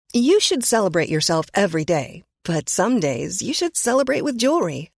You should celebrate yourself every day, but some days you should celebrate with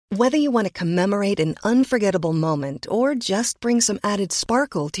jewelry. Whether you want to commemorate an unforgettable moment or just bring some added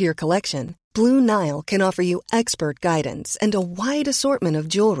sparkle to your collection, Blue Nile can offer you expert guidance and a wide assortment of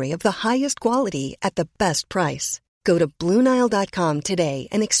jewelry of the highest quality at the best price. Go to BlueNile.com today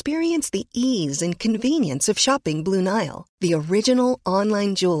and experience the ease and convenience of shopping Blue Nile, the original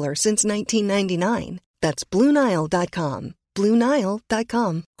online jeweler since 1999. That's BlueNile.com.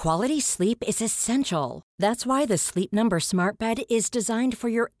 BlueNile.com. Quality sleep is essential. That's why the Sleep Number Smart Bed is designed for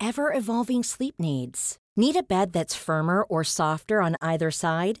your ever-evolving sleep needs. Need a bed that's firmer or softer on either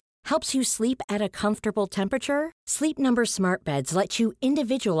side? Helps you sleep at a comfortable temperature? Sleep Number Smart Beds let you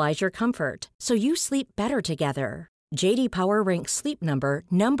individualize your comfort, so you sleep better together. J.D. Power ranks Sleep Number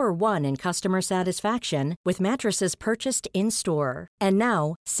number 1 in customer satisfaction with mattresses purchased in-store. And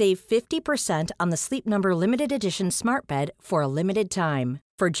now, save 50% on the Sleep Number Limited Edition Smart Bed for a limited time.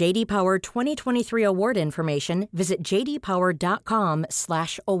 For J.D. Power 2023 award information, visit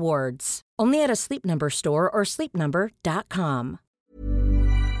jdpower.com/awards. Only at a Sleep Number store or sleepnumber.com.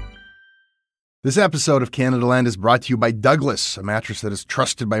 This episode of Canadaland is brought to you by Douglas, a mattress that is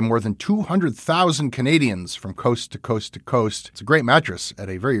trusted by more than 200,000 Canadians from coast to coast to coast. It's a great mattress at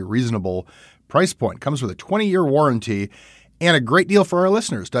a very reasonable price point. Comes with a 20-year warranty and a great deal for our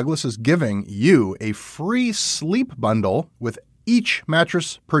listeners. Douglas is giving you a free sleep bundle with each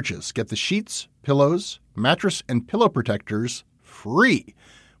mattress purchase. Get the sheets, pillows, mattress, and pillow protectors free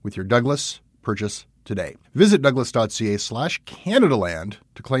with your Douglas purchase today. Visit douglas.ca/Canadaland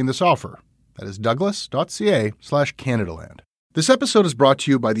to claim this offer. That is douglas.ca/Canadaland. This episode is brought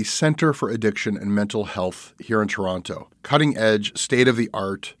to you by the Centre for Addiction and Mental Health here in Toronto. Cutting-edge,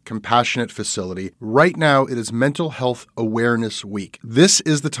 state-of-the-art, compassionate facility. Right now, it is Mental Health Awareness Week. This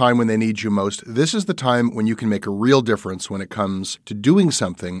is the time when they need you most. This is the time when you can make a real difference when it comes to doing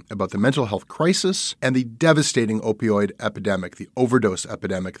something about the mental health crisis and the devastating opioid epidemic, the overdose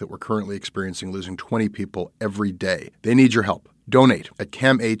epidemic that we're currently experiencing, losing 20 people every day. They need your help. Donate at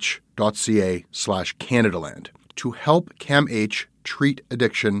camh.ca/Canadaland to help CAMH treat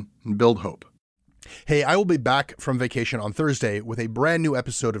addiction and build hope. Hey, I will be back from vacation on Thursday with a brand new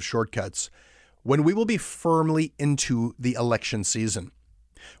episode of Shortcuts when we will be firmly into the election season.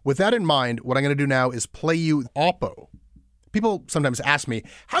 With that in mind, what I'm going to do now is play you Oppo. People sometimes ask me,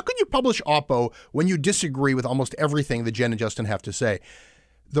 how can you publish Oppo when you disagree with almost everything that Jen and Justin have to say?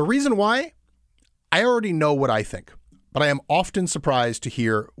 The reason why? I already know what I think. But I am often surprised to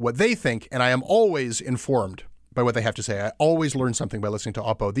hear what they think, and I am always informed by what they have to say. I always learn something by listening to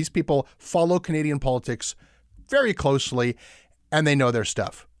Oppo. These people follow Canadian politics very closely, and they know their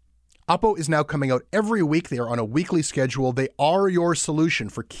stuff. Oppo is now coming out every week. They are on a weekly schedule. They are your solution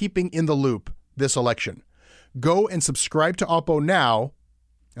for keeping in the loop this election. Go and subscribe to Oppo now,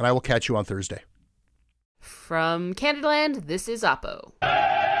 and I will catch you on Thursday. From Canadaland, this is Oppo.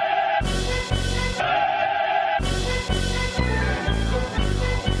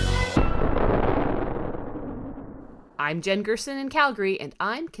 I'm Jen Gerson in Calgary, and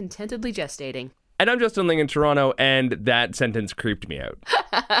I'm contentedly gestating. And I'm Justin Ling in Toronto, and that sentence creeped me out.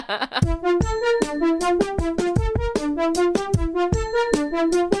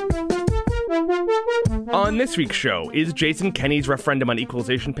 On this week's show, is Jason Kenney's referendum on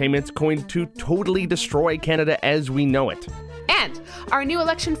equalization payments going to totally destroy Canada as we know it? And our new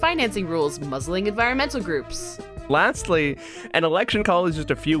election financing rules muzzling environmental groups. Lastly, an election call is just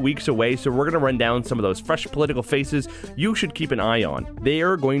a few weeks away, so we're going to run down some of those fresh political faces you should keep an eye on. They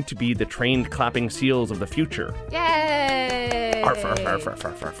are going to be the trained clapping seals of the future. Yay! Arf, arf, arf, arf,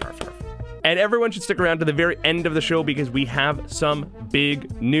 arf, arf, arf, arf. And everyone should stick around to the very end of the show because we have some big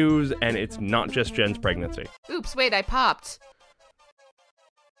news, and it's not just Jen's pregnancy. Oops, wait, I popped.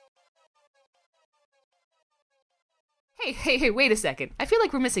 Hey, wait a second. I feel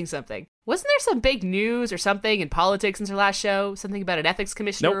like we're missing something. Wasn't there some big news or something in politics since our last show? Something about an ethics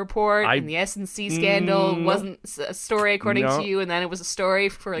commissioner report and the S&C scandal wasn't a story according to you, and then it was a story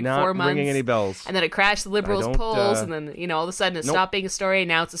for like 4 months. Not ringing any bells. And then it crashed the Liberals' polls, and then, all of a sudden it stopped being a story, and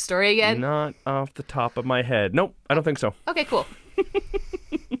now it's a story again? Not off the top of my head. Nope, I don't think so. Okay, cool.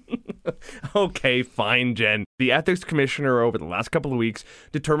 Okay, fine, Jen. The ethics commissioner over the last couple of weeks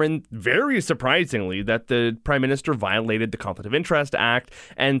determined, very surprisingly, that the Prime Minister violated the Conflict of Interest Act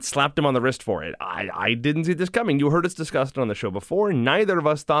and slapped him on the wrist for it. I didn't see this coming. You heard us discuss it on the show before. Neither of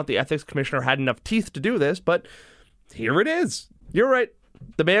us thought the ethics commissioner had enough teeth to do this, but here it is. You're right.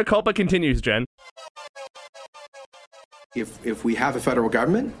 The mea culpa continues, Jen. If we have a federal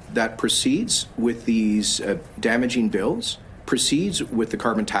government that proceeds with these damaging bills, proceeds with the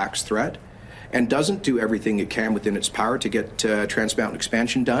carbon tax threat, and doesn't do everything it can within its power to get Trans Mountain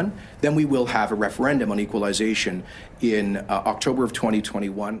expansion done, then we will have a referendum on equalization in October of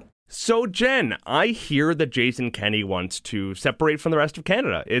 2021. So, Jen, I hear that Jason Kenney wants to separate from the rest of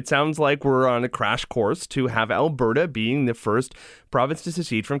Canada. It sounds like we're on a crash course to have Alberta being the first province to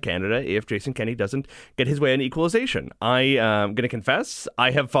secede from Canada if Jason Kenney doesn't get his way on equalization. I am going to confess,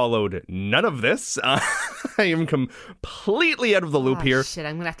 I have followed none of this. I am completely out of the loop here. Shit,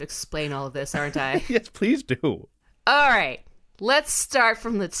 I'm going to have to explain all of this, aren't I? Yes, please do. All right, let's start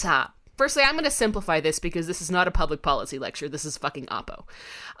from the top. Firstly, I'm going to simplify this because this is not a public policy lecture. This is fucking Oppo.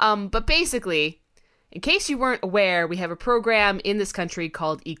 But basically, in case you weren't aware, we have a program in this country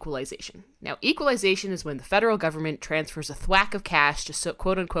called equalization. Now, equalization is when the federal government transfers a thwack of cash to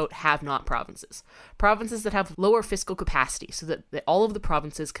quote-unquote have-not provinces. Provinces that have lower fiscal capacity so that all of the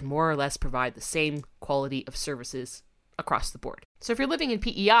provinces can more or less provide the same quality of services across the board. So if you're living in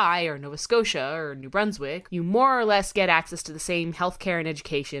PEI or Nova Scotia or New Brunswick, you more or less get access to the same healthcare and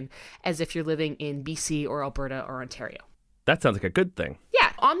education as if you're living in BC or Alberta or Ontario. That sounds like a good thing.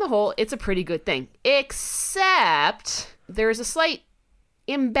 Yeah, on the whole, it's a pretty good thing. Except there's a slight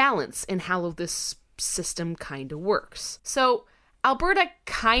imbalance in how this system kind of works. So Alberta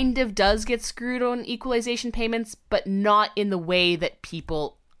kind of does get screwed on equalization payments, but not in the way that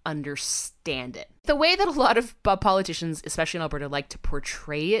people understand it. The way that a lot of politicians, especially in Alberta, like to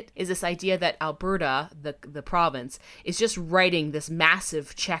portray it is this idea that Alberta, the province, is just writing this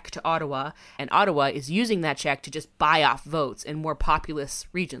massive check to Ottawa, and Ottawa is using that check to just buy off votes in more populous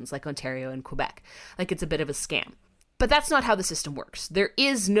regions like Ontario and Quebec. Like it's a bit of a scam. But that's not how the system works. There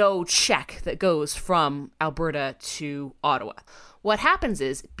is no check that goes from Alberta to Ottawa. What happens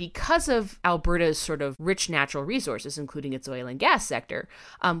is, because of Alberta's sort of rich natural resources, including its oil and gas sector,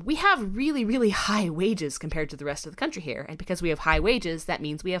 we have really, really high wages compared to the rest of the country here. And because we have high wages, that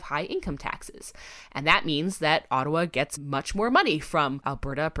means we have high income taxes. And that means that Ottawa gets much more money from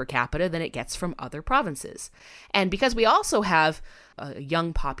Alberta per capita than it gets from other provinces. And because we also have a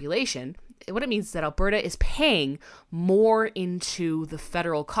young population, what it means is that Alberta is paying more into the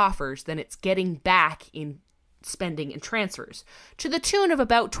federal coffers than it's getting back in spending and transfers, to the tune of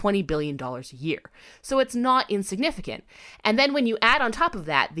about $20 billion a year. So it's not insignificant. And then when you add on top of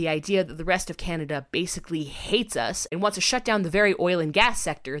that the idea that the rest of Canada basically hates us and wants to shut down the very oil and gas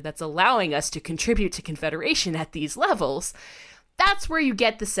sector that's allowing us to contribute to Confederation at these levels, that's where you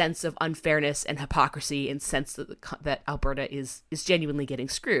get the sense of unfairness and hypocrisy and sense that Alberta is genuinely getting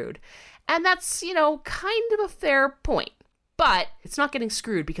screwed. And that's, kind of a fair point. But it's not getting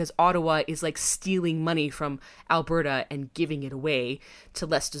screwed because Ottawa is like stealing money from Alberta and giving it away to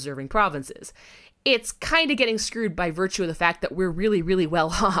less deserving provinces. It's kind of getting screwed by virtue of the fact that we're really, really well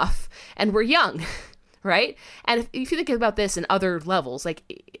off and we're young, right? And if you think about this in other levels, like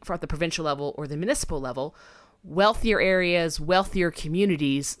at the provincial level or the municipal level, wealthier areas, wealthier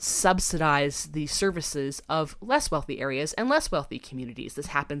communities subsidize the services of less wealthy areas and less wealthy communities. This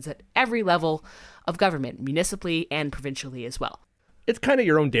happens at every level of government, municipally and provincially as well. It's kind of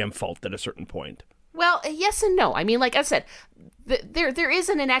your own damn fault at a certain point. Well, yes and no. I mean, like I said, there is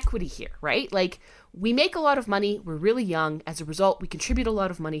an inequity here, right? Like, we make a lot of money, we're really young. As a result, we contribute a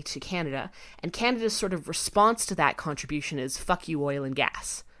lot of money to Canada, and Canada's sort of response to that contribution is, fuck you, oil and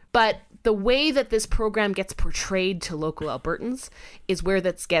gas. But the way that this program gets portrayed to local Albertans is where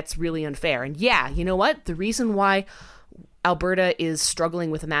that gets really unfair. And yeah, you know what? The reason why Alberta is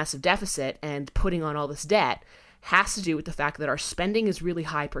struggling with a massive deficit and putting on all this debt has to do with the fact that our spending is really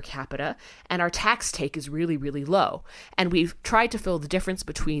high per capita and our tax take is really, really low. And we've tried to fill the difference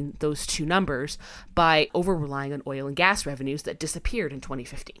between those two numbers by over-relying on oil and gas revenues that disappeared in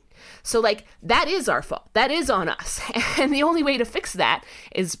 2015. So, like, that is our fault. That is on us. And the only way to fix that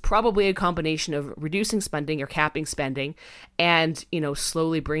is probably a combination of reducing spending or capping spending and,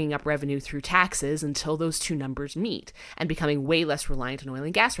 slowly bringing up revenue through taxes until those two numbers meet and becoming way less reliant on oil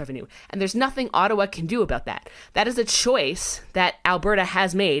and gas revenue. And there's nothing Ottawa can do about that. That is a choice that Alberta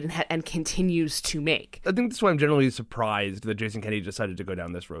has made and continues to make. I think that's why I'm generally surprised that Jason Kenney decided to go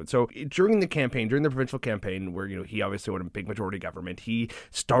down this road. So during the provincial campaign, where he obviously wanted a big majority government, he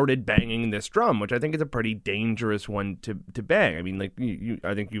started banging this drum, which I think is a pretty dangerous one to bang. I mean, like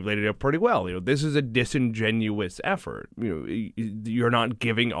I think you laid it out pretty well. This is a disingenuous effort. You're not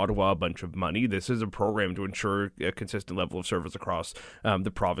giving Ottawa a bunch of money. This is a program to ensure a consistent level of service across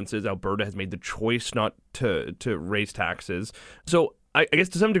the provinces. Alberta has made the choice not to raise taxes. So I guess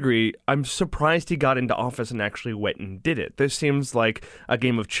to some degree, I'm surprised he got into office and actually went and did it. This seems like a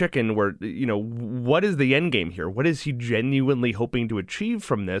game of chicken where, what is the end game here? What is he genuinely hoping to achieve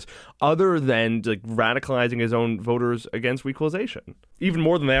from this other than like radicalizing his own voters against equalization? Even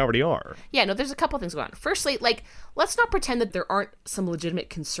more than they already are. Yeah, no, there's a couple things going on. Firstly, let's not pretend that there aren't some legitimate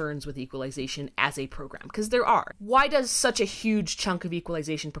concerns with equalization as a program, because there are. Why does such a huge chunk of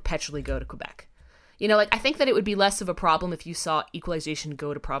equalization perpetually go to Quebec? I think that it would be less of a problem if you saw equalization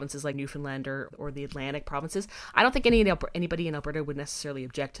go to provinces like Newfoundland or the Atlantic provinces. I don't think anybody in Alberta would necessarily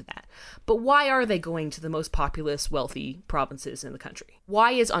object to that. But why are they going to the most populous, wealthy provinces in the country?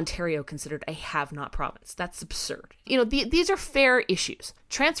 Why is Ontario considered a have-not province? That's absurd. These are fair issues.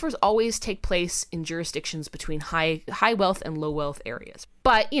 Transfers always take place in jurisdictions between high wealth and low wealth areas.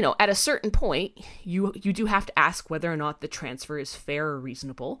 But, at a certain point, you do have to ask whether or not the transfer is fair or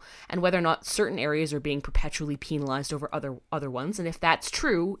reasonable, and whether or not certain areas are being perpetually penalized over other ones. And if that's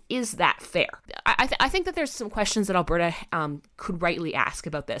true, is that fair? I think that there's some questions that Alberta could rightly ask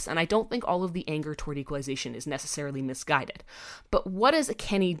about this, and I don't think all of the anger toward equalization is necessarily misguided. But what is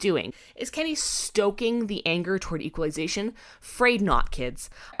Kenney doing? Is Kenney stoking the anger toward equalization? Afraid not,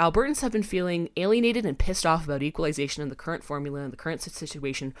 kids. Albertans have been feeling alienated and pissed off about equalization and the current formula and the current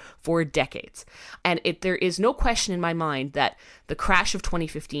situation for decades. And there is no question in my mind that the crash of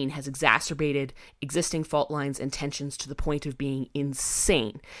 2015 has exacerbated existing fault lines and tensions to the point of being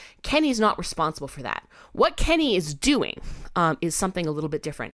insane. Kenney's not responsible for that. What Kenney is doing is something a little bit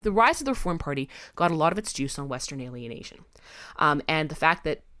different. The rise of the Reform Party got a lot of its juice on Western alienation. And the fact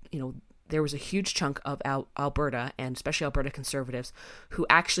that, there was a huge chunk of Alberta, and especially Alberta Conservatives, who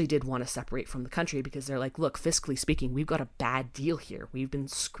actually did want to separate from the country because they're like, look, fiscally speaking, we've got a bad deal here. We've been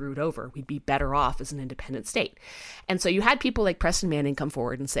screwed over. We'd be better off as an independent state. And so you had people like Preston Manning come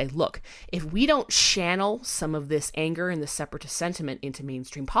forward and say, look, if we don't channel some of this anger and this separatist sentiment into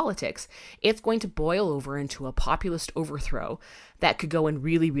mainstream politics, it's going to boil over into a populist overthrow that could go in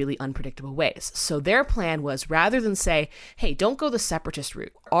really, really unpredictable ways. So their plan was, rather than say, hey, don't go the separatist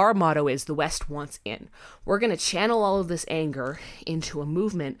route, our motto is the West wants in. We're going to channel all of this anger into a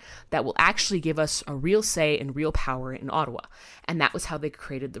movement that will actually give us a real say and real power in Ottawa. And that was how they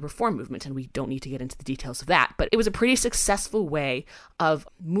created the Reform movement. And we don't need to get into the details of that. But it was a pretty successful way of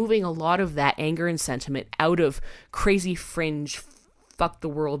moving a lot of that anger and sentiment out of crazy fringe fuck the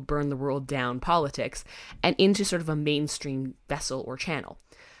world, burn the world down politics and into sort of a mainstream vessel or channel.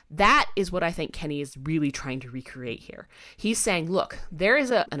 That is what I think Kenney is really trying to recreate here. He's saying, look, there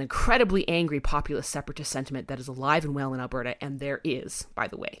is an incredibly angry populist separatist sentiment that is alive and well in Alberta, and there is, by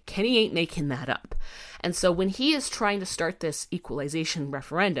the way. Kenney ain't making that up. And so when he is trying to start this equalization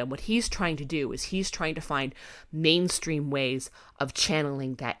referendum, what he's trying to do is he's trying to find mainstream ways of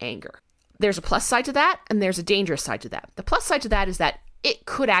channeling that anger. There's a plus side to that, and there's a dangerous side to that. The plus side to that is that it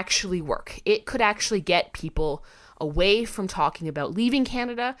could actually work. It could actually get people away from talking about leaving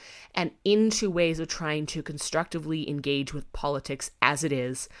Canada and into ways of trying to constructively engage with politics as it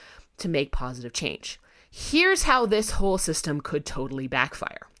is to make positive change. Here's how this whole system could totally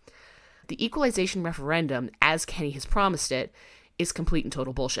backfire. The equalization referendum, as Kenney has promised it, is complete and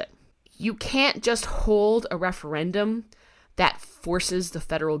total bullshit. You can't just hold a referendum that forces the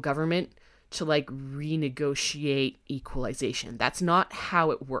federal government to renegotiate equalization. That's not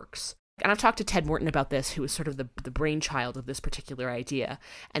how it works. And I've talked to Ted Morton about this, who is sort of the brainchild of this particular idea.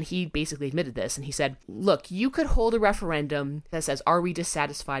 And he basically admitted this. And he said, look, you could hold a referendum that says, are we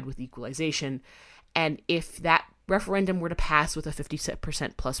dissatisfied with equalization? And if that referendum were to pass with a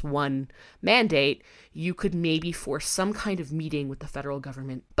 50% plus one mandate, you could maybe force some kind of meeting with the federal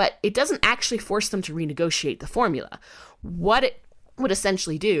government. But it doesn't actually force them to renegotiate the formula. What it would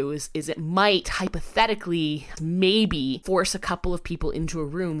essentially do is it might hypothetically maybe force a couple of people into a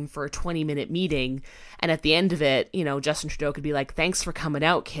room for a 20-minute meeting, and at the end of it, Justin Trudeau could be like, thanks for coming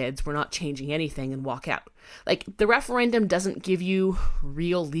out, kids, we're not changing anything, and walk out. The referendum doesn't give you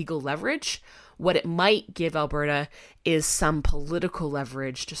real legal leverage. What it might give Alberta is some political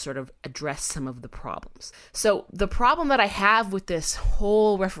leverage to sort of address some of the problems. So the problem that I have with this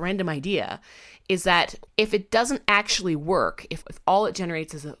whole referendum idea is that if it doesn't actually work, if all it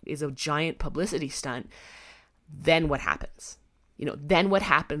generates is a giant publicity stunt, then what happens? Then what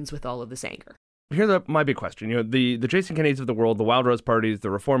happens with all of this anger? Here's my big question. The Jason Kenneys of the world, the Wild Rose parties, the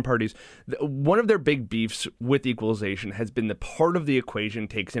Reform parties, one of their big beefs with equalization has been the part of the equation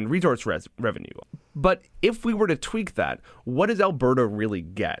takes in resource revenue. But if we were to tweak that, what does Alberta really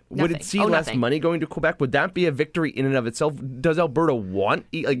get? Nothing. Would it see less money going to Quebec? Would that be a victory in and of itself? Does Alberta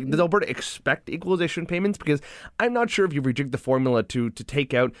does Alberta expect equalization payments? Because I'm not sure if you rejig the formula to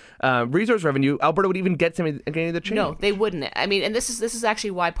take out resource revenue, Alberta would even get any of the change. No, they wouldn't. I mean, and this is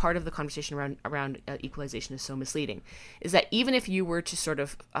actually why part of the conversation around equalization is so misleading, is that even if you were to sort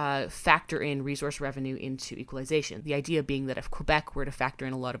of factor in resource revenue into equalization, the idea being that if Quebec were to factor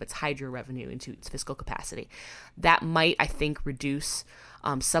in a lot of its hydro revenue into its fiscal capacity, that might, I think, reduce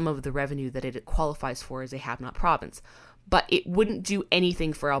some of the revenue that it qualifies for as a have-not province. But it wouldn't do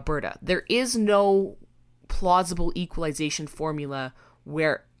anything for Alberta. There is no plausible equalization formula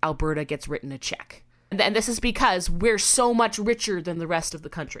where Alberta gets written a check. And this is because we're so much richer than the rest of the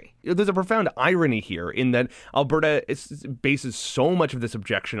country. There's a profound irony here in that Alberta bases so much of this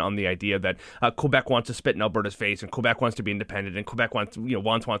objection on the idea that Quebec wants to spit in Alberta's face and Quebec wants to be independent and Quebec wants.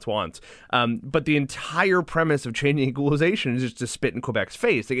 But the entire premise of changing equalization is just to spit in Quebec's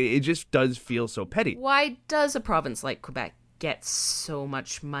face. It just does feel so petty. Why does a province like Quebec get so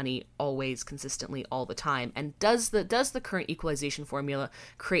much money always, consistently, all the time? And does the current equalization formula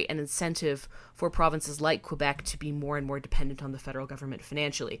create an incentive for provinces like Quebec to be more and more dependent on the federal government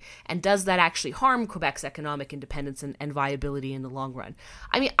financially? And does that actually harm Quebec's economic independence and viability in the long run?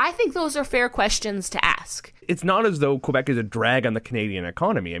 I mean, I think those are fair questions to ask. It's not as though Quebec is a drag on the Canadian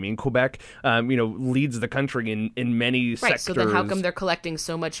economy. I mean, Quebec, leads the country in many sectors. Right, so then how come they're collecting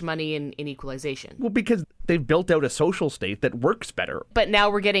so much money in equalization? Well, because they've built out a social state that works better. But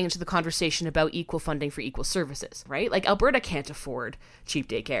now we're getting into the conversation about equal funding for equal services, right? Like, Alberta can't afford cheap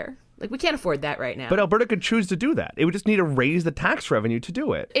daycare. Like, we can't afford that right now. But Alberta could choose to do that. It would just need to raise the tax revenue to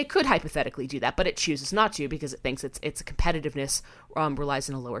do it. It could hypothetically do that, but it chooses not to because it thinks its competitiveness relies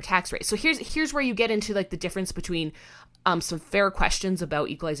on a lower tax rate. So here's where you get into like the difference between some fair questions about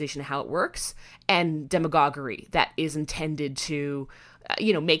equalization and how it works and demagoguery that is intended to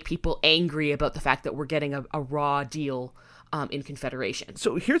make people angry about the fact that we're getting a raw deal in Confederation.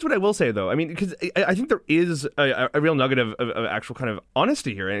 So here's what I will say, though. I mean, because I think there is a real nugget of actual kind of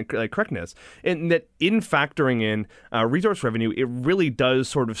honesty here and correctness, in that in factoring in resource revenue, it really does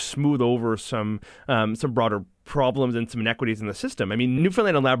sort of smooth over some broader problems and some inequities in the system. I mean,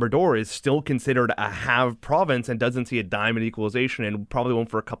 Newfoundland and Labrador is still considered a have province and doesn't see a dime in equalization and probably won't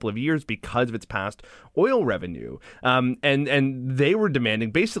for a couple of years because of its past oil revenue. And they were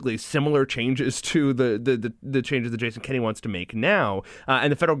demanding basically similar changes to the changes that Jason Kenney wants to make now.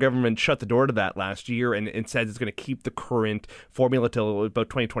 And the federal government shut the door to that last year and says it's going to keep the current formula till about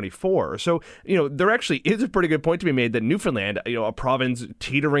 2024. So, there actually is a pretty good point to be made that Newfoundland, a province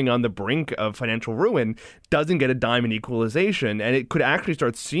teetering on the brink of financial ruin, doesn't get a dime in equalization, and it could actually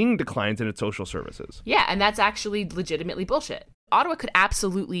start seeing declines in its social services. Yeah, and that's actually legitimately bullshit. Ottawa could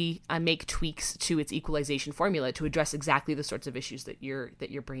absolutely make tweaks to its equalization formula to address exactly the sorts of issues that you're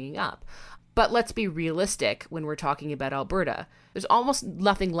bringing up. But let's be realistic when we're talking about Alberta. There's almost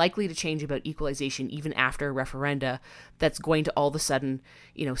nothing likely to change about equalization even after a referenda that's going to all of a sudden,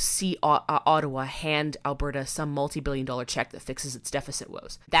 see Ottawa hand Alberta some multi-billion-dollar check that fixes its deficit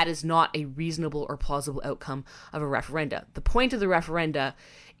woes. That is not a reasonable or plausible outcome of a referenda. The point of the referenda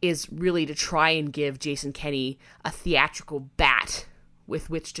is really to try and give Jason Kenney a theatrical bat with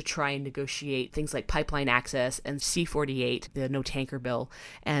which to try and negotiate things like pipeline access and C-48, the no tanker bill,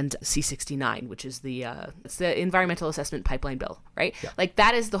 and C-69, which is it's the environmental assessment pipeline bill, right? Yeah. Like,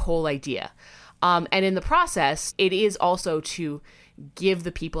 that is the whole idea. And in the process, it is also to give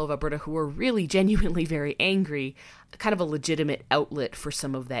the people of Alberta who are really genuinely very angry kind of a legitimate outlet for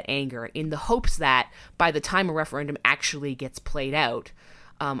some of that anger, in the hopes that by the time a referendum actually gets played out,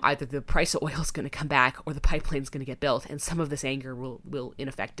 either the price of oil is going to come back or the pipeline is going to get built, and some of this anger will in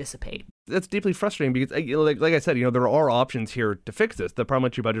effect dissipate. That's deeply frustrating because, like I said, there are options here to fix this. The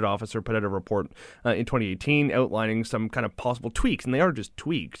Parliamentary Budget Officer put out a report in 2018 outlining some kind of possible tweaks, and they are just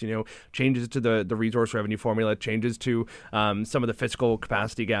tweaks. Changes to the resource revenue formula, changes to some of the fiscal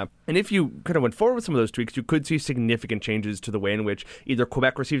capacity gap. And if you kind of went forward with some of those tweaks, you could see significant changes to the way in which either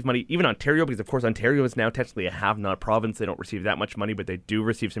Quebec receives money, even Ontario, because of course Ontario is now technically a have-not province. They don't receive that much money, but they do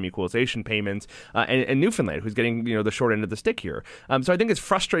receive some equalization payments, and Newfoundland, who's getting the short end of the stick here. So I think it's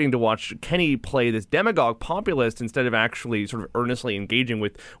frustrating to watch Kenney play this demagogue populist instead of actually sort of earnestly engaging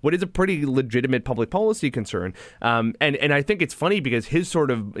with what is a pretty legitimate public policy concern. And I think it's funny because his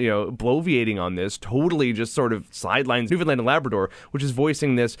sort of bloviating on this totally just sort of sidelines Newfoundland and Labrador, which is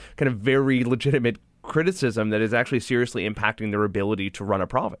voicing this kind of very legitimate criticism that is actually seriously impacting their ability to run a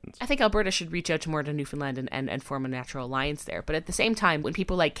province. I think Alberta should reach out to more to Newfoundland and form a natural alliance there. But at the same time, when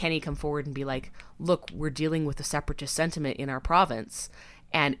people like Kenney come forward and be like, look, we're dealing with a separatist sentiment in our province,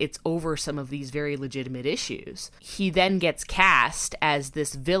 and it's over some of these very legitimate issues, he then gets cast as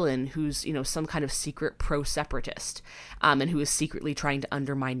this villain who's, some kind of secret pro-separatist, and who is secretly trying to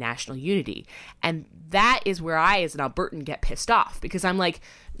undermine national unity. And that is where I, as an Albertan, get pissed off, because I'm like,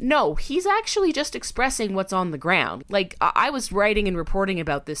 no, he's actually just expressing what's on the ground. Like, I was writing and reporting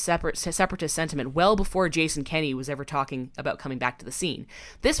about this separatist sentiment well before Jason Kenney was ever talking about coming back to the scene.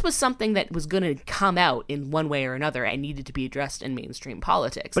 This was something that was going to come out in one way or another and needed to be addressed in mainstream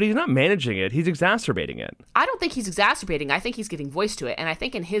politics. But he's not managing it. He's exacerbating it. I don't think he's exacerbating. I think he's giving voice to it. And I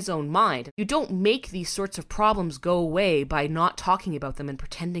think in his own mind, you don't make these sorts of problems go away by not talking about them and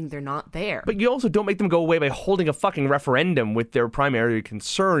pretending they're not there. But you also don't make them go away by holding a fucking referendum with their primary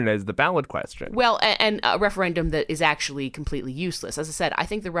concern as the ballot question. Well, and a referendum that is actually completely useless. As I said, I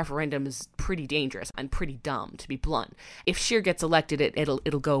think the referendum is pretty dangerous and pretty dumb, to be blunt. If Scheer gets elected, it'll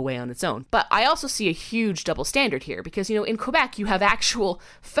go away on its own. But I also see a huge double standard here because, in Quebec, you have actual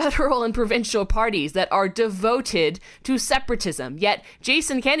federal and provincial parties that are devoted to separatism. Yet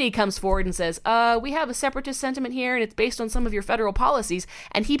Jason Kenney comes forward and says, we have a separatist sentiment here and it's based on some of your federal policies,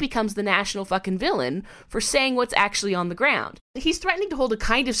 and he becomes the national fucking villain for saying what's actually on the ground. He's threatening to hold a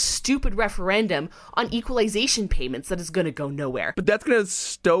kind of stupid referendum on equalization payments that is going to go nowhere. But that's going to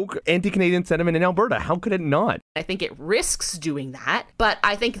stoke anti-Canadian sentiment in Alberta. How could it not? I think it risks doing that, but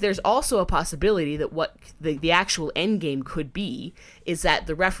I think there's also a possibility that what the actual end game could be is that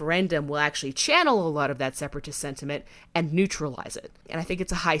the referendum will actually channel a lot of that separatist sentiment and neutralize it. And I think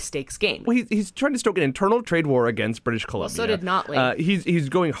it's a high-stakes game. Well, he's trying to stoke an internal trade war against British Columbia. Well, so did Notley. He's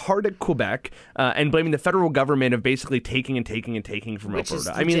going hard at Quebec and blaming the federal government of basically taking from Which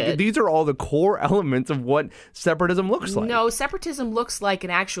Alberta. I mean, these are all the core elements of what separatism looks like. No, separatism looks like an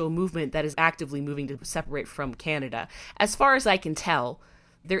actual movement that is actively moving to separate from Canada. As far as I can tell,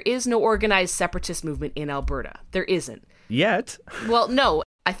 there is no organized separatist movement in Alberta. There isn't. Yet. Well, no.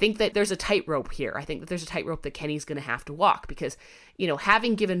 I think that there's a tightrope here. I think that there's a tightrope that Kenney's going to have to walk because,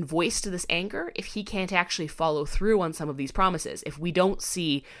 having given voice to this anger, if he can't actually follow through on some of these promises, if we don't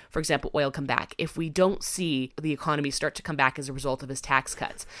see, for example, oil come back, if we don't see the economy start to come back as a result of his tax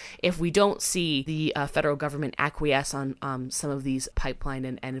cuts, if we don't see the federal government acquiesce on some of these pipeline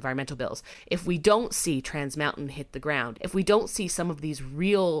and environmental bills, if we don't see Trans Mountain hit the ground, if we don't see some of these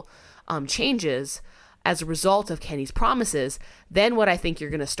real changes as a result of Kenney's promises, then what I think you're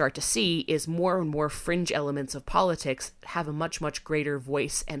going to start to see is more and more fringe elements of politics have a much, much greater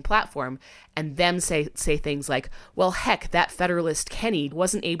voice and platform, and them say things like, well, heck, that Federalist Kenney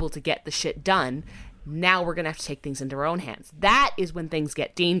wasn't able to get the shit done. Now we're going to have to take things into our own hands. That is when things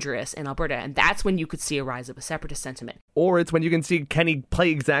get dangerous in Alberta, and that's when you could see a rise of a separatist sentiment. Or it's when you can see Kenney play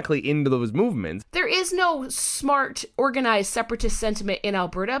exactly into those movements. There is no smart, organized separatist sentiment in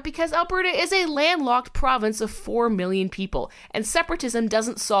Alberta because Alberta is a landlocked province of 4 million people, and separatism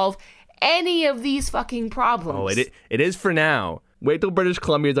doesn't solve any of these fucking problems. Oh, it is for now. Wait till British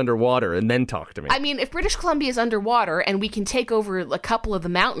Columbia is underwater and then talk to me. I mean, if British Columbia is underwater and we can take over a couple of the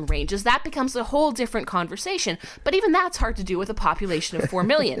mountain ranges, that becomes a whole different conversation. But even that's hard to do with a population of 4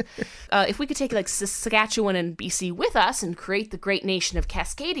 million. If we could take Saskatchewan and BC with us and create the great nation of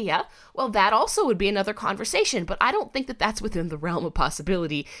Cascadia, well, that also would be another conversation. But I don't think that that's within the realm of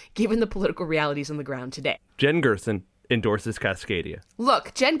possibility, given the political realities on the ground today. Jen Gerson endorses Cascadia.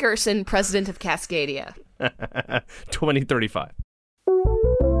 Look, Jen Gerson, president of Cascadia. 2035.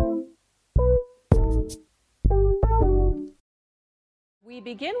 We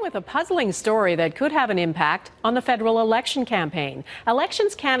begin with a puzzling story that could have an impact on the federal election campaign.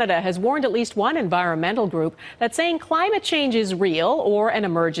 Elections Canada has warned at least one environmental group that saying climate change is real or an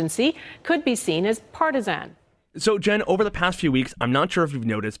emergency could be seen as partisan. So, Jen, over the past few weeks, I'm not sure if you've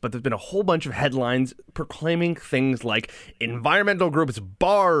noticed, but there's been a whole bunch of headlines proclaiming things like environmental groups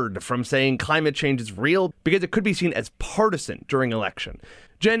barred from saying climate change is real because it could be seen as partisan during election.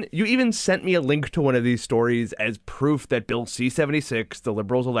 Jen, you even sent me a link to one of these stories as proof that Bill C-76, the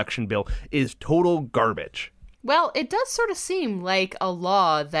Liberals' election bill, is total garbage. Well, it does sort of seem like a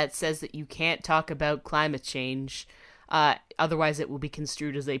law that says that you can't talk about climate change, otherwise it will be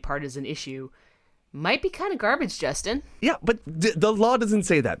construed as a partisan issue. Might be kind of garbage, Justin. Yeah, but the law doesn't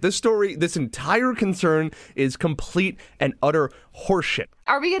say that. This entire concern is complete and utter horseshit.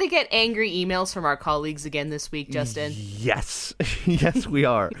 Are we going to get angry emails from our colleagues again this week, Justin? Yes. Yes, we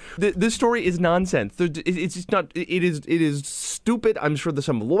are. This story is nonsense. It's just not, it is stupid. I'm sure there's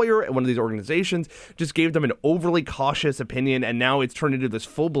some lawyer at one of these organizations just gave them an overly cautious opinion, and now it's turned into this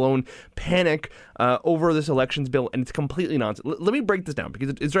full-blown panic over this elections bill, and it's completely nonsense. Let me break this down because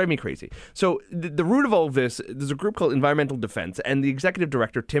it's driving me crazy. So the root of all of this, there's a group called Environmental Defense, and the executive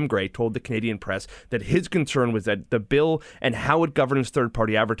director, Tim Gray, told the Canadian press that his concern was that the bill and how how it governs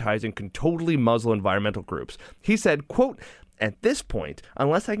third-party advertising can totally muzzle environmental groups. He said, quote, "At this point,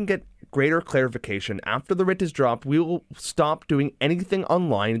 unless I can get greater clarification after the writ is dropped, we will stop doing anything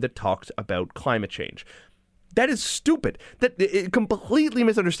online that talks about climate change." That is stupid. That it completely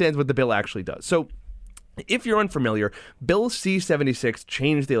misunderstands what the bill actually does. So, if you're unfamiliar, Bill C-76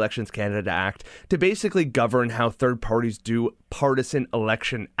 changed the Elections Canada Act to basically govern how third parties do partisan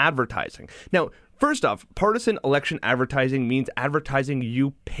election advertising. Now, first off, partisan election advertising means advertising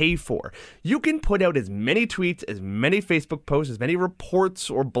you pay for. You can put out as many tweets, as many Facebook posts, as many reports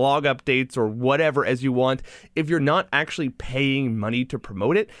or blog updates or whatever as you want. If you're not actually paying money to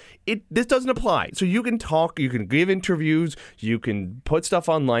promote it, this doesn't apply. So you can talk, you can give interviews, you can put stuff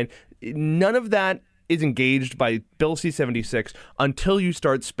online. None of that is engaged by Bill C-76 until you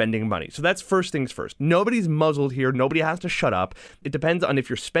start spending money. So that's first things first. Nobody's muzzled here. Nobody has to shut up. It depends on if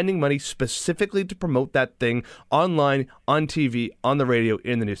you're spending money specifically to promote that thing online, on TV, on the radio,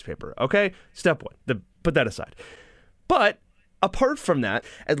 in the newspaper. Okay? Step one. Put that aside. But apart from that,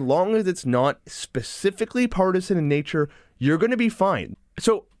 as long as it's not specifically partisan in nature, you're going to be fine.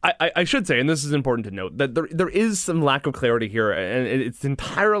 So I should say, and this is important to note, that there is some lack of clarity here, and it's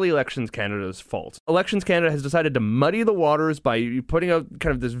entirely Elections Canada's fault. Elections Canada has decided to muddy the waters by putting out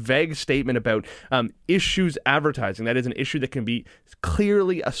kind of this vague statement about issues advertising. That is an issue that can be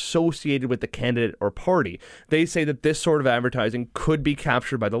clearly associated with the candidate or party. They say that this sort of advertising could be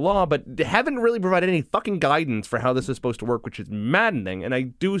captured by the law, but they haven't really provided any fucking guidance for how this is supposed to work, which is maddening. And I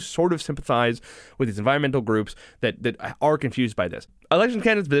do sort of sympathize with these environmental groups that are confused by this. Elections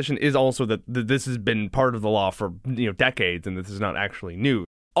Canada's position is also that this has been part of the law for decades, and this is not actually new.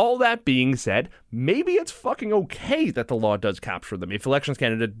 All that being said, maybe it's fucking okay that the law does capture them. If Elections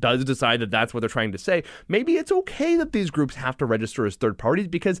Canada does decide that that's what they're trying to say, maybe it's okay that these groups have to register as third parties,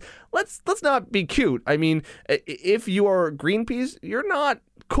 because let's not be cute. I mean, if you are Greenpeace, you're not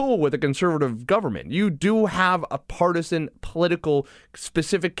cool with a conservative government. You do have a partisan, political,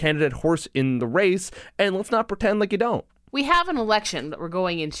 specific candidate horse in the race, and let's not pretend like you don't. We have an election that we're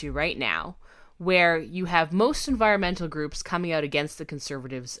going into right now where you have most environmental groups coming out against the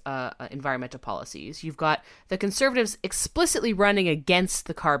Conservatives' environmental policies. You've got the Conservatives explicitly running against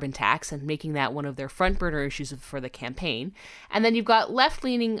the carbon tax and making that one of their front burner issues for the campaign. And then you've got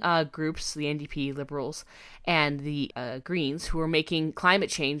left-leaning groups, the NDP, Liberals, and the Greens, who are making climate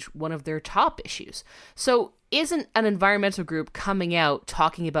change one of their top issues. So isn't an environmental group coming out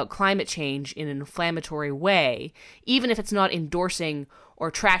talking about climate change in an inflammatory way, even if it's not endorsing or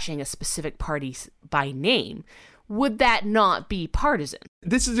trashing a specific party by name, would that not be partisan?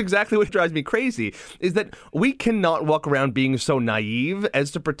 This is exactly what drives me crazy, is that we cannot walk around being so naive as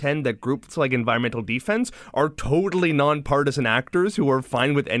to pretend that groups like Environmental Defense are totally nonpartisan actors who are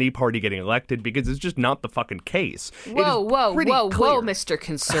fine with any party getting elected, because it's just not the fucking case. Whoa, Mr.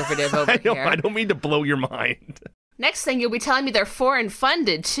 Conservative over here. I don't mean to blow your mind. Next thing, you'll be telling me they're foreign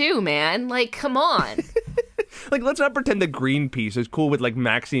funded too, man. Like, come on. Like, let's not pretend that Greenpeace is cool with, like,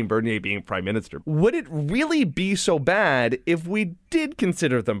 Maxime Bernier being prime minister. Would it really be so bad if we did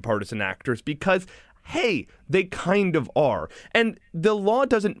consider them partisan actors? Because, hey, they kind of are. And the law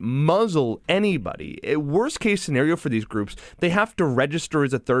doesn't muzzle anybody. Worst case scenario for these groups, they have to register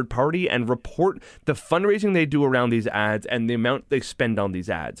as a third party and report the fundraising they do around these ads and the amount they spend on these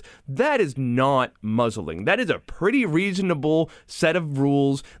ads. That is not muzzling. That is a pretty reasonable set of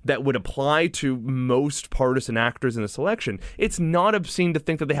rules that would apply to most partisan actors in this election. It's not obscene to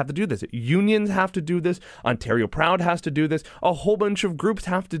think that they have to do this. Unions have to do this. Ontario Proud has to do this. A whole bunch of groups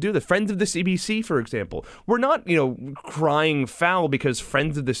have to do this. Friends of the CBC, for example. We're not, crying foul because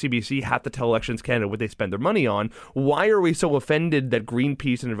Friends of the CBC have to tell Elections Canada what they spend their money on. Why are we so offended that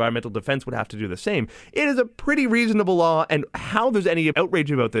Greenpeace and Environmental Defense would have to do the same? It is a pretty reasonable law, and how there's any outrage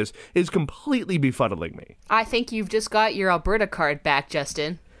about this is completely befuddling me. I think you've just got your Alberta card back,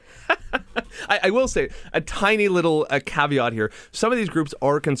 Justin. I will say a tiny little caveat here. Some of these groups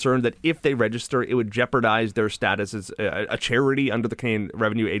are concerned that if they register, it would jeopardize their status as a charity under the Canadian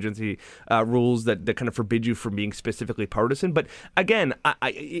Revenue Agency rules that kind of forbid you from being specifically partisan. But again,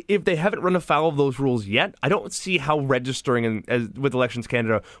 if they haven't run afoul of those rules yet, I don't see how registering with Elections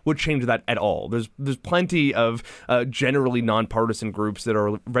Canada would change that at all. There's plenty of generally nonpartisan groups that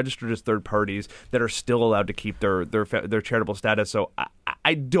are registered as third parties that are still allowed to keep their charitable status. So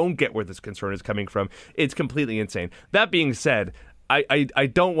I don't get where this concern is coming from. It's completely insane. That being said,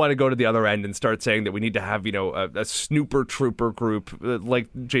 I don't want to go to the other end and start saying that we need to have, a snooper trooper group like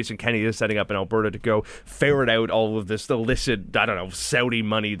Jason Kenney is setting up in Alberta to go ferret out all of this illicit, Saudi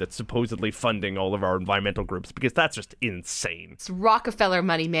money that's supposedly funding all of our environmental groups, because that's just insane. It's Rockefeller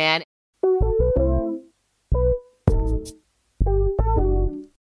money, man.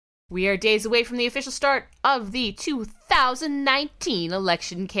 We are days away from the official start of the 2019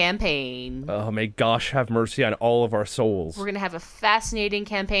 election campaign. Oh, may gosh have mercy on all of our souls. We're going to have a fascinating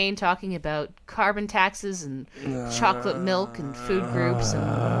campaign talking about carbon taxes and chocolate milk and food groups and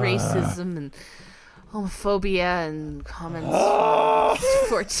racism and homophobia and comments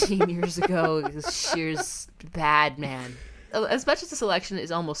 14 years ago. It was sheer bad, man. As much as this election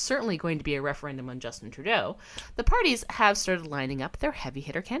is almost certainly going to be a referendum on Justin Trudeau, the parties have started lining up their heavy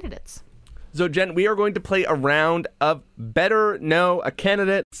hitter candidates. So, Jen, we are going to play a round of Better Know a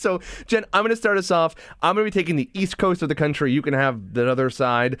Candidate. So, Jen, I'm going to start us off. I'm going to be taking the east coast of the country. You can have the other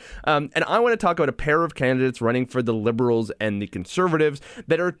side. And I want to talk about a pair of candidates running for the Liberals and the Conservatives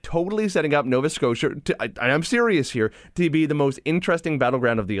that are totally setting up Nova Scotia, I'm serious here, to be the most interesting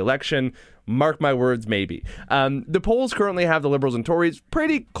battleground of the election. Mark my words, maybe. The polls currently have the Liberals and Tories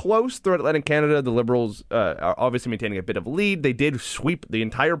pretty close throughout Atlantic Canada. The Liberals are obviously maintaining a bit of a lead. They did sweep the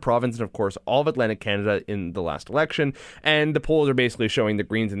entire province and, of course, all of Atlantic Canada in the last election. And the polls are basically showing the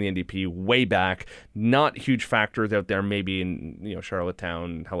Greens and the NDP way back. Not huge factors out there, maybe in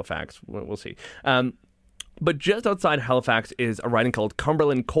Charlottetown, Halifax. We'll see. But just outside Halifax is a riding called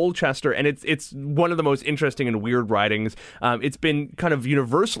Cumberland-Colchester, and it's one of the most interesting and weird ridings. It's been kind of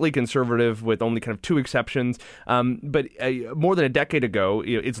universally conservative with only kind of two exceptions. But more than a decade ago,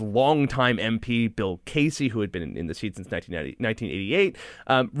 its longtime MP, Bill Casey, who had been in the seat since 1988,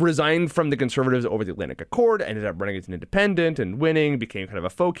 resigned from the Conservatives over the Atlantic Accord, ended up running as an independent and winning, became kind of a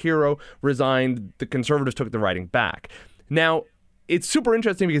folk hero, resigned. The Conservatives took the riding back. Now, it's super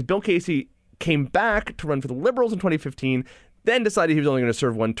interesting because Bill Casey came back to run for the Liberals in 2015, then decided he was only going to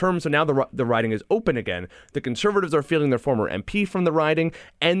serve one term, so now the riding is open again. The Conservatives are fielding their former MP from the riding,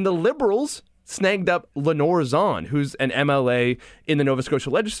 and the Liberals snagged up Lenore Zahn, who's an MLA in the Nova Scotia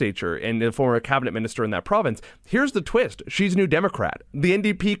legislature and a former cabinet minister in that province. Here's the twist. She's a New Democrat. The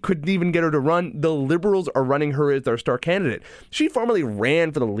NDP couldn't even get her to run. The Liberals are running her as their star candidate. She formerly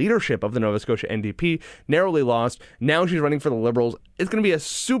ran for the leadership of the Nova Scotia NDP, narrowly lost. Now she's running for the Liberals. It's going to be a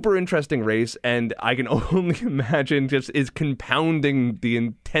super interesting race, and I can only imagine just is compounding the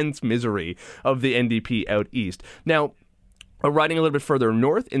intense misery of the NDP out east. Now, riding a little bit further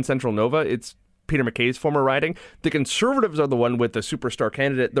north in central Nova, it's Peter MacKay's former riding. The Conservatives are the one with the superstar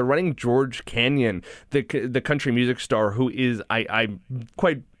candidate. They're running George Canyon, the country music star, who is, I'm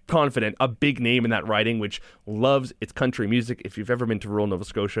quite confident, a big name in that riding, which loves its country music. If you've ever been to rural Nova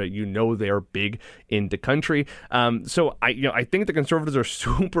Scotia, you know they are big into country. So I think the Conservatives are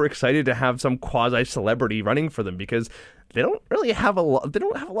super excited to have some quasi-celebrity running for them because they don't really have a lot. They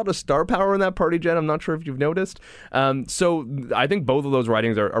don't have a lot of star power in that party, Jen. I'm not sure if you've noticed. So I think both of those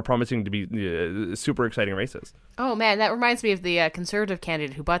ridings are promising to be super exciting races. Oh man, that reminds me of the Conservative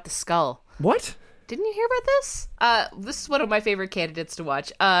candidate who bought the skull. What? Didn't you hear about this? This is one of my favorite candidates to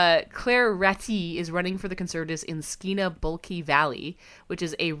watch. Claire Ratti is running for the Conservatives in Skeena-Bulkey Valley, which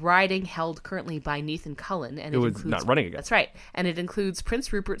is a riding held currently by Nathan Cullen. And it includes, not running again. That's right. And it includes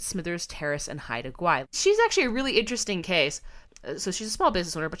Prince Rupert, Smithers Terrace, and Haida Gwaii. She's actually a really interesting case. So she's a small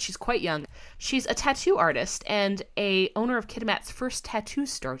business owner, but she's quite young. She's a tattoo artist and a owner of Kitimat's first tattoo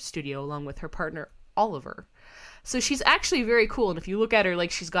studio, along with her partner, Oliver. So she's actually very cool, and if you look at her, like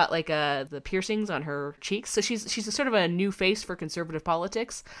she's got like the piercings on her cheeks. So she's a sort of a new face for conservative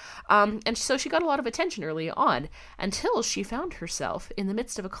politics, and so she got a lot of attention early on until she found herself in the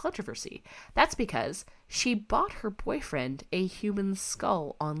midst of a controversy. That's because she bought her boyfriend a human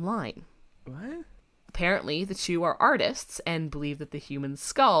skull online. What? Apparently, the two are artists and believe that the human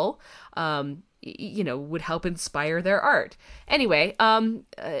skull, would help inspire their art. Anyway,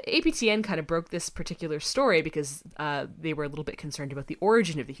 APTN kind of broke this particular story because they were a little bit concerned about the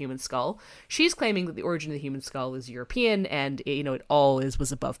origin of the human skull. She's claiming that the origin of the human skull is European and, it all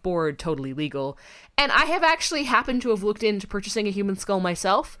was above board, totally legal. And I have actually happened to have looked into purchasing a human skull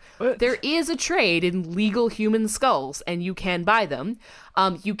myself. What? There is a trade in legal human skulls, and you can buy them.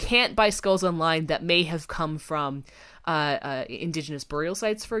 You can't buy skulls online that may have come from indigenous burial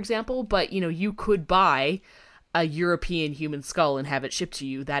sites, for example, but you could buy a European human skull and have it shipped to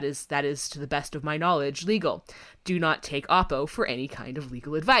you. That is, to the best of my knowledge, legal. Do not take Oppo for any kind of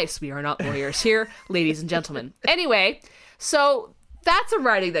legal advice. We are not lawyers here, ladies and gentlemen. Anyway, so that's a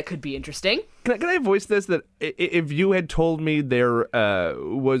riding that could be interesting. Can I voice this? That if you had told me there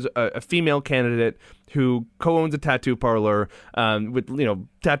was a female candidate who co-owns a tattoo parlor with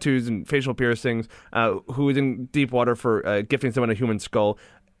tattoos and facial piercings, who is in deep water for gifting someone a human skull,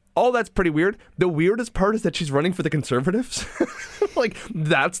 all that's pretty weird. The weirdest part is that she's running for the Conservatives. Like,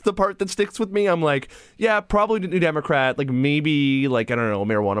 that's the part that sticks with me. I'm like, yeah, probably New Democrat. Like, maybe, like, I don't know,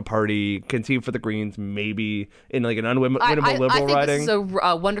 marijuana party, concede for the Greens, maybe in, like, an unwinnable liberal riding. I think this is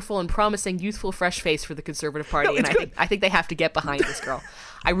a wonderful and promising, youthful, fresh face for the Conservative Party. No, and I think they have to get behind this girl.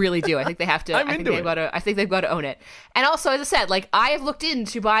 I really do. I think they have to. I think they've got to own it. And also, as I said, like, I have looked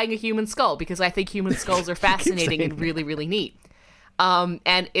into buying a human skull because I think human skulls are fascinating and really, really neat.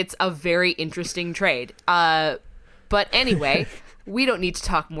 And it's a very interesting trade. But anyway, we don't need to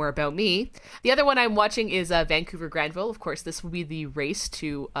talk more about me. The other one I'm watching is Vancouver Granville. Of course, this will be the race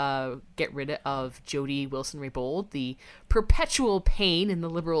to get rid of Jody Wilson-Raybould, the perpetual pain in the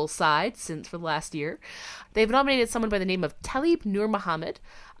Liberal side for the last year. They've nominated someone by the name of Talib Nur Mohammed.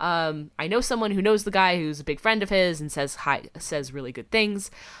 I know someone who knows the guy, who's a big friend of his and says really good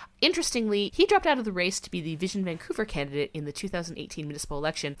things. Interestingly, he dropped out of the race to be the Vision Vancouver candidate in the 2018 municipal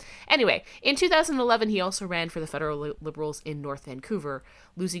election. Anyway, in 2011, he also ran for the federal Liberals in North Vancouver,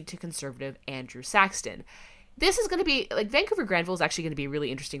 losing to Conservative Andrew Saxton. This is going to be, like, Vancouver Granville is actually going to be a really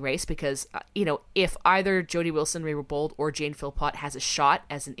interesting race because, if either Jody Wilson-Raybould or Jane Philpott has a shot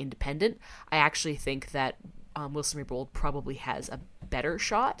as an independent, I actually think that Wilson-Raybould probably has a better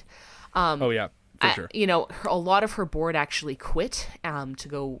shot. For sure. A lot of her board actually quit to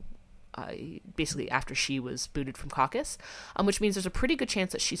go basically after she was booted from caucus, which means there's a pretty good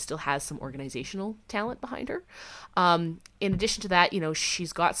chance that she still has some organizational talent behind her. In addition to that,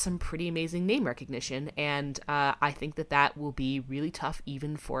 she's got some pretty amazing name recognition, and I think that will be really tough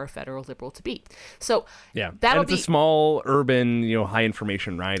even for a federal Liberal to beat. So it's a small, urban, high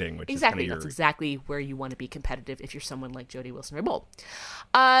information riding, which exactly, is that's exactly where you want to be competitive if you're someone like Jody Wilson-Raybould.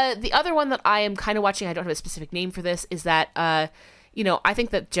 The other one that I am kind of watching, I don't have a specific name for this, is that I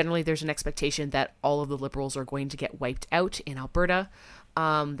think that generally there's an expectation that all of the Liberals are going to get wiped out in Alberta.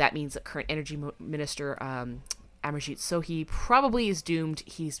 That means that current Energy Minister Amarjeet Sohi probably is doomed.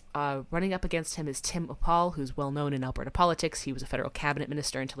 He's running up against him is Tim Uppal, who's well known in Alberta politics. He was a federal cabinet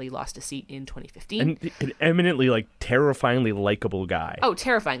minister until he lost a seat in 2015. And an eminently, terrifyingly likable guy. Oh,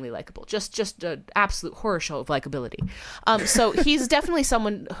 terrifyingly likable. Just an absolute horror show of likability. So he's definitely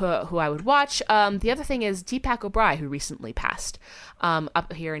someone who I would watch. The other thing is Deepak O'Brien, who recently passed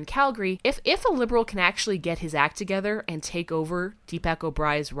up here in Calgary. If a Liberal can actually get his act together and take over Deepak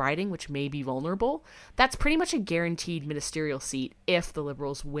O'Brien's riding, which may be vulnerable, that's pretty much a guaranteed ministerial seat if the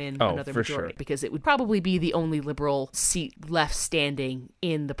Liberals win another majority, because it would probably be the only Liberal seat left standing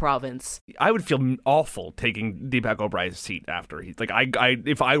in the province. I would feel awful taking Deepak O'Brien's seat after he's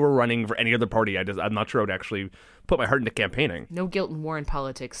if I were running for any other party, I'm not sure I would actually put my heart into campaigning. No guilt and war in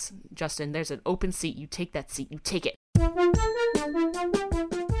politics, Justin. There's an open seat. You take that seat. You take it.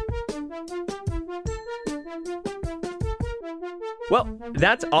 Well,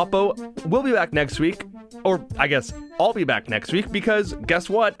 that's Oppo. We'll be back next week. Or I guess I'll be back next week because guess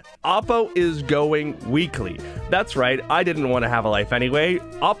what? Oppo is going weekly. That's right, I didn't want to have a life anyway.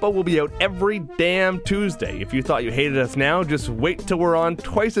 Oppo will be out every damn Tuesday. If you thought you hated us now, just wait till we're on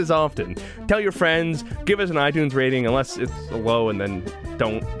twice as often. Tell your friends, give us an iTunes rating, unless it's low, and then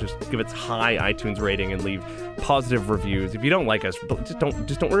don't. Just give it high iTunes rating and leave positive reviews. If you don't like us, just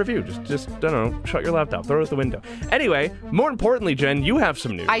don't review. Just I don't know, shut your laptop, throw it out the window. Anyway, more importantly, Jen, you have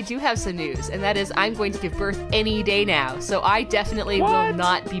some news. I do have some news, and that is I'm going to give birth any day now, so I definitely will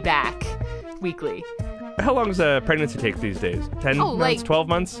not be back weekly. How long does a pregnancy take these days? 10 months, 12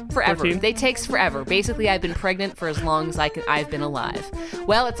 months? Forever. 13? They takes forever. Basically, I've been pregnant for as long as I've been alive.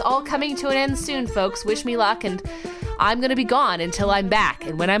 Well, it's all coming to an end soon, folks. Wish me luck, and I'm going to be gone until I'm back.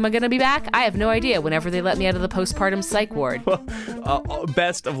 And when I'm going to be back, I have no idea. Whenever they let me out of the postpartum psych ward. Well,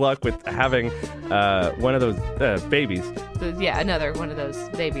 best of luck with having one of those babies. Another one of those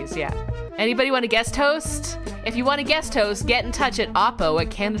babies, yeah. Anybody want to guest host? If you want to guest host, get in touch at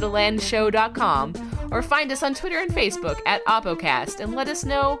oppo@canadalandshow.com or find us on Twitter and Facebook at OppoCast and let us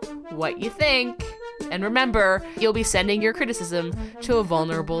know what you think. And remember, you'll be sending your criticism to a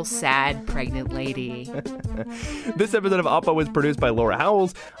vulnerable, sad, pregnant lady. This episode of Oppo was produced by Laura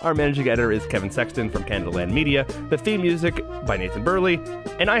Howells. Our managing editor is Kevin Sexton from Canada Land Media. The theme music by Nathan Burley.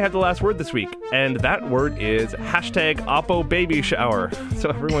 And I have the last word this week. And that word is #OppoBabyShower. So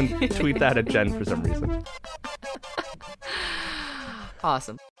everyone tweet that at Jen for some reason.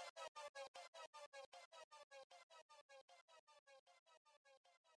 Awesome.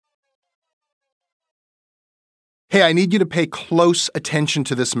 Hey, I need you to pay close attention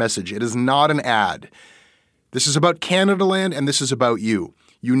to this message. It is not an ad. This is about Canada Land, and this is about you.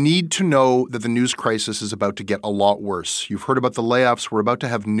 You need to know that the news crisis is about to get a lot worse. You've heard about the layoffs. We're about to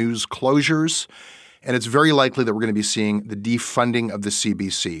have news closures. And it's very likely that we're going to be seeing the defunding of the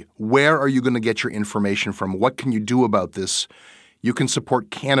CBC. Where are you going to get your information from? What can you do about this? You can support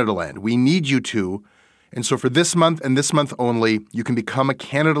Canadaland. We need you to. And so for this month and this month only, you can become a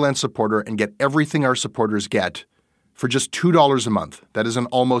Canadaland supporter and get everything our supporters get for just $2 a month. That is an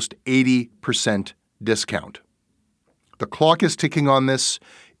almost 80% discount. The clock is ticking on this.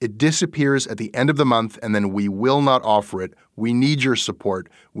 It disappears at the end of the month, and then we will not offer it. We need your support.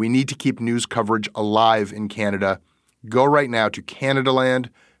 We need to keep news coverage alive in Canada. Go right now to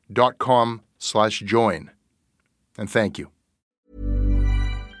canadaland.com/join. And thank you.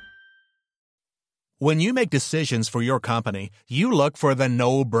 When you make decisions for your company, you look for the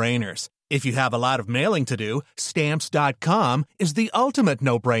no-brainers. If you have a lot of mailing to do, Stamps.com is the ultimate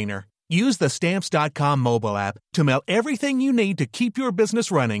no-brainer. Use the Stamps.com mobile app to mail everything you need to keep your business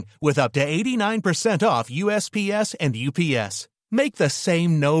running with up to 89% off USPS and UPS. Make the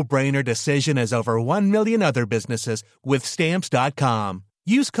same no-brainer decision as over 1 million other businesses with Stamps.com.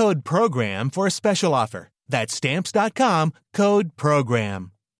 Use code PROGRAM for a special offer. That's Stamps.com, code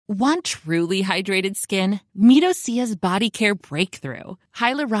PROGRAM. Want truly hydrated skin? Meet Osea's Body Care Breakthrough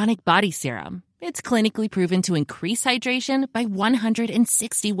Hyaluronic Body Serum. It's clinically proven to increase hydration by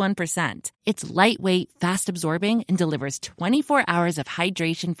 161%. It's lightweight, fast-absorbing, and delivers 24 hours of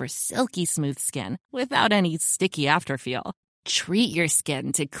hydration for silky smooth skin without any sticky afterfeel. Treat your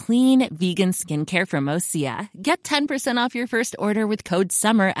skin to clean, vegan skincare from Osea. Get 10% off your first order with code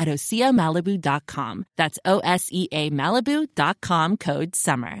SUMMER at OseaMalibu.com. That's OSEA Malibu.com, code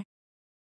SUMMER.